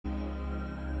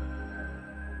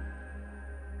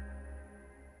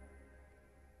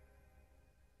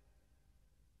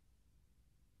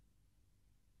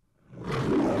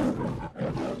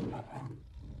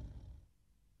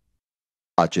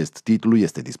Acest titlu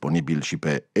este disponibil și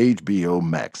pe HBO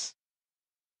Max.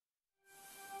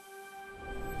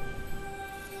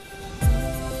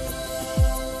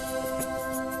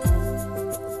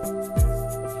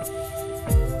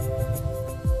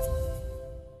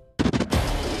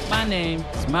 My name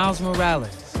is Miles Morales.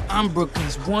 I'm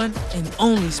Brooklyn's one and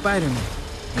only Spider-Man.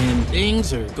 And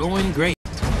things are going great.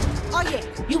 Oh, yeah.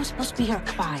 You were supposed to be here at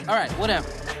 5. All right, whatever.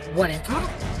 Whatever?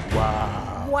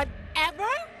 Wow. Whatever?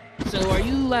 So are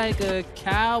you like a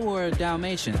cow or a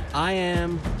Dalmatian? I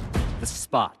am the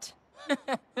Spot.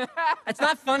 It's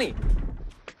not funny.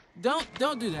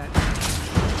 Don't do that.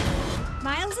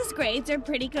 Miles's grades are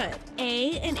pretty good.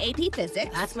 A in AP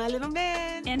Physics. That's my little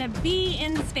man. And a B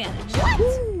in Spanish. What?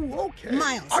 Ooh, okay.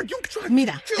 Miles. Are you trying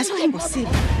Mira, eso es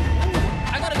imposible.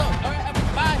 I gotta go. All right,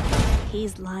 bye.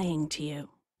 He's lying to you.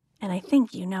 And I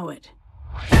think you know it.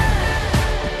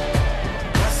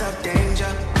 What's up,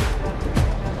 danger?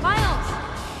 Miles!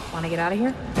 Want to get out of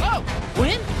here? Oh,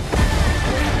 when?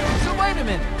 So wait a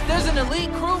minute. There's an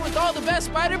elite crew with all the best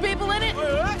spider people in it?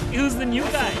 Who's the new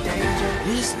guy?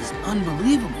 This is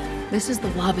unbelievable. This is the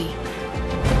lobby.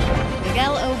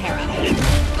 Miguel O'Hara.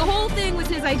 The whole thing was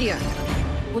his idea.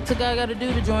 What's a guy gotta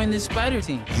do to join this spider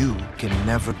team? You can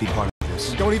never be part of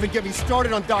this. Don't even get me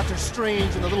started on Doctor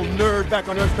Strange and the little nerd back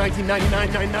on Earth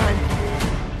 1999.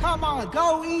 Come on,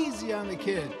 go easy on the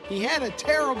kid. He had a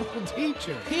terrible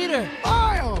teacher. Peter!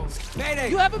 Miles! Mayday!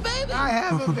 You have a baby? I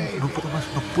have a baby.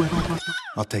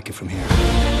 I'll take it from here.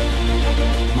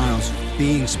 Miles,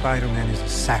 being Spider-Man is a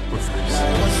sacrifice.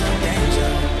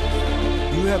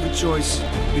 You have a choice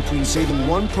between saving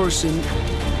one person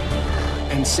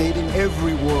and saving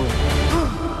every world.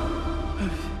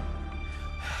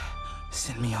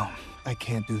 Send me home. I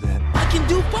can't do that. I can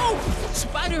do both!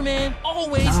 Spider-Man,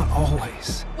 always... Not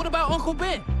always. What about Uncle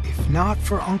Ben? If not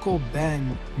for Uncle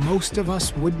Ben, most of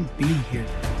us wouldn't be here.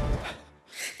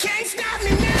 Can't stop me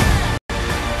now!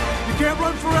 You can't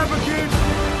run forever, kid!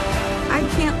 I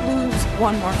can't lose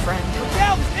one more friend.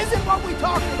 That isn't what we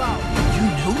talked about! You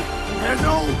knew? You have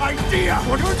no idea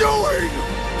what you're doing!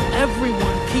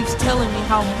 Everyone keeps telling me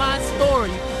how my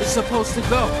story is supposed to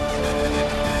go.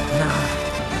 Nah,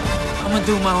 I'm gonna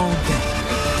do my own thing.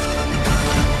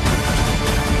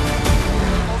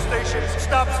 All stations,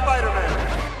 stop Spider-Man!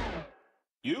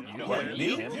 You? What, me?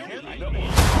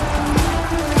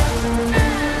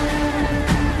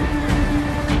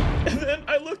 And then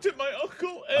I looked at my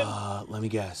uncle and... Let me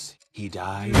guess. He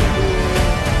died?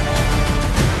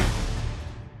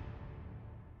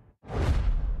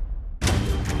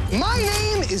 My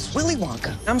name is Willy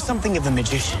Wonka. I'm something of a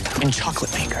magician and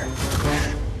chocolate maker.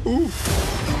 Ooh.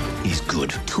 He's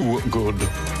good. Too good.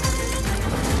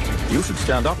 You should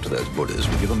stand up to those bullies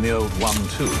and give them the old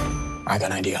 1-2. I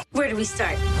got an idea. Where do we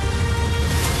start?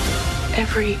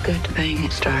 Every good thing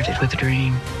started with a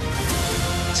dream.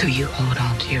 So you hold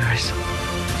on to yours.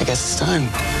 I guess it's time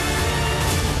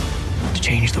to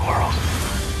change the world.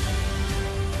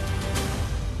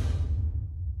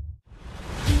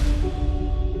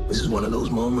 This is one of those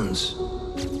moments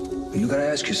where you gotta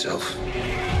ask yourself,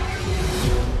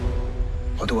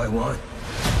 what do I want?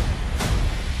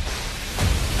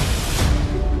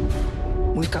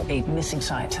 We've got a missing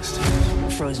scientist,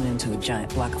 frozen into a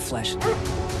giant block of flesh.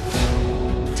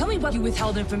 Tell me why you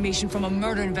withheld information from a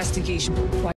murder investigation.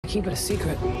 Why keep it a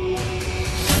secret?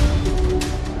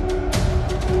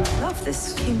 Love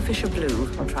this kingfisher blue.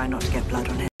 I'll try not to get blood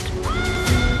on it.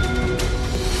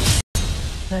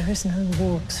 There is no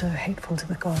war so hateful to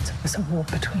the gods as a war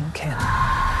between kin.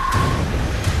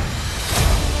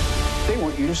 They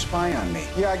want you to spy on me.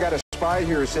 Yeah, I got a spy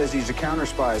here who says he's a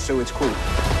counter-spy, so it's cool.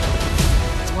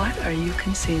 What are you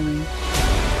concealing?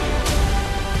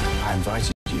 I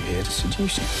invited you here to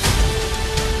seduce you.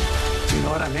 Do you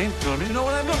know what I mean? You know what I mean? You know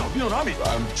what I mean? No, you know what I mean?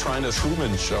 I'm trying to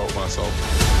Truman show myself.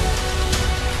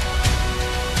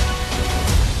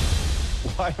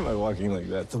 Why am I walking like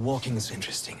that? The walking is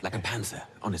interesting, like a panther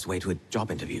on his way to a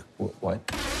job interview. What?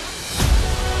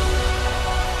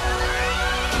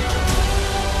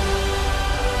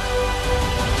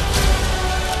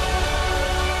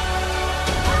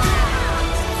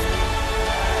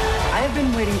 I have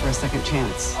been waiting for a second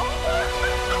chance.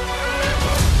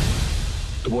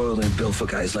 The world ain't built for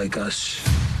guys like us.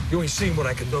 You ain't seen what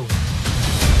I can do.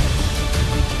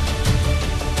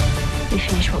 We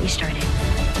finish what we started.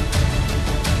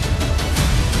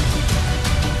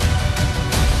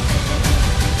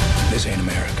 This ain't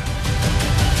America.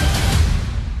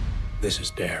 This is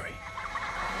Derry.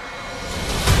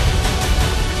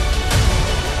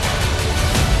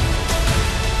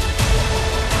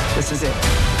 This is it.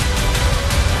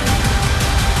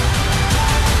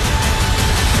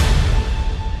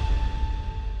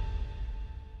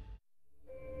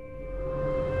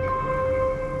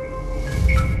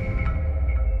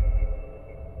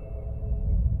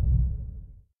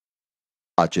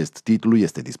 Acest titlu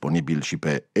este disponibil și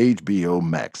pe HBO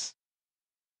Max.